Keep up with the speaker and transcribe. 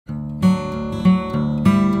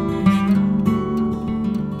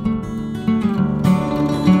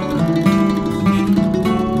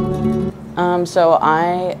So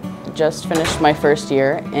I just finished my first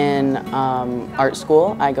year in art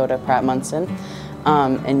school. I go to Pratt Munson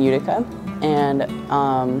in Utica, and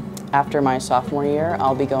after my sophomore year,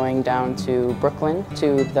 I'll be going down to Brooklyn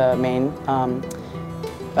to the main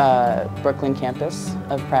Brooklyn campus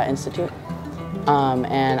of Pratt Institute,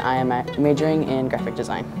 and I am majoring in graphic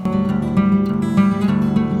design.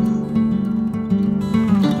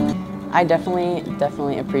 I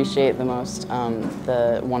definitely appreciate the most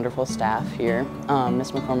the wonderful staff here,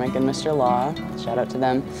 Ms. McCormick and Mr. Law. Shout out to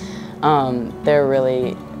them.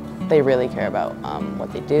 They really care about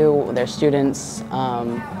what they do, their students,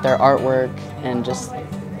 their artwork, and just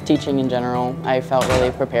teaching in general. I felt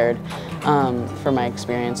really prepared for my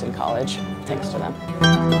experience in college, thanks to them.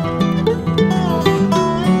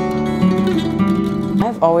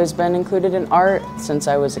 I've always been included in art since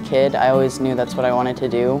I was a kid. I always knew that's what I wanted to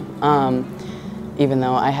do. Even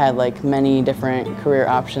though I had like many different career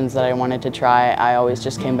options that I wanted to try, I always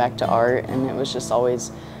just came back to art, and it was just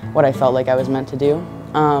always what I felt like I was meant to do.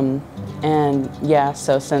 And yeah,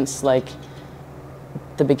 so since like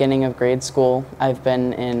the beginning of grade school, I've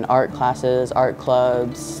been in art classes, art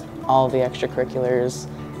clubs, all the extracurriculars,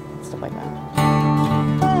 stuff like that.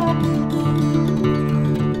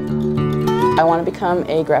 I want to become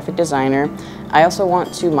a graphic designer. I also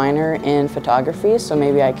want to minor in photography, so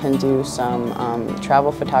maybe I can do some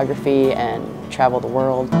travel photography and travel the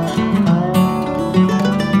world.